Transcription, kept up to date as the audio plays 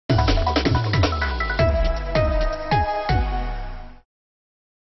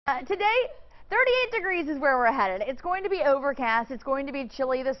Today, 38 degrees is where we're headed. It's going to be overcast. It's going to be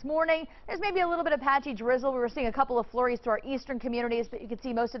chilly this morning. There's maybe a little bit of patchy drizzle. We were seeing a couple of flurries to our eastern communities, but you can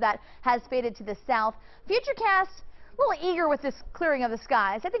see most of that has faded to the south. Futurecast, a little eager with this clearing of the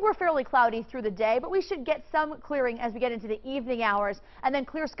skies. I think we're fairly cloudy through the day, but we should get some clearing as we get into the evening hours, and then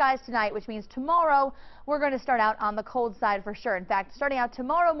clear skies tonight, which means tomorrow we're going to start out on the cold side for sure. In fact, starting out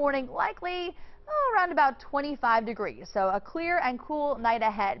tomorrow morning, likely around about 25 degrees. So a clear and cool night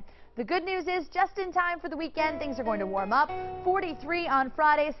ahead. The good news is just in time for the weekend, things are going to warm up. 43 on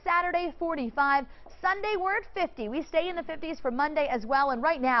Friday, Saturday 45, Sunday we're at 50. We stay in the 50s for Monday as well, and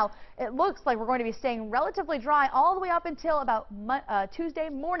right now it looks like we're going to be staying relatively dry all the way up until about Tuesday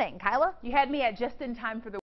morning. Kyla? You had me at just in time for the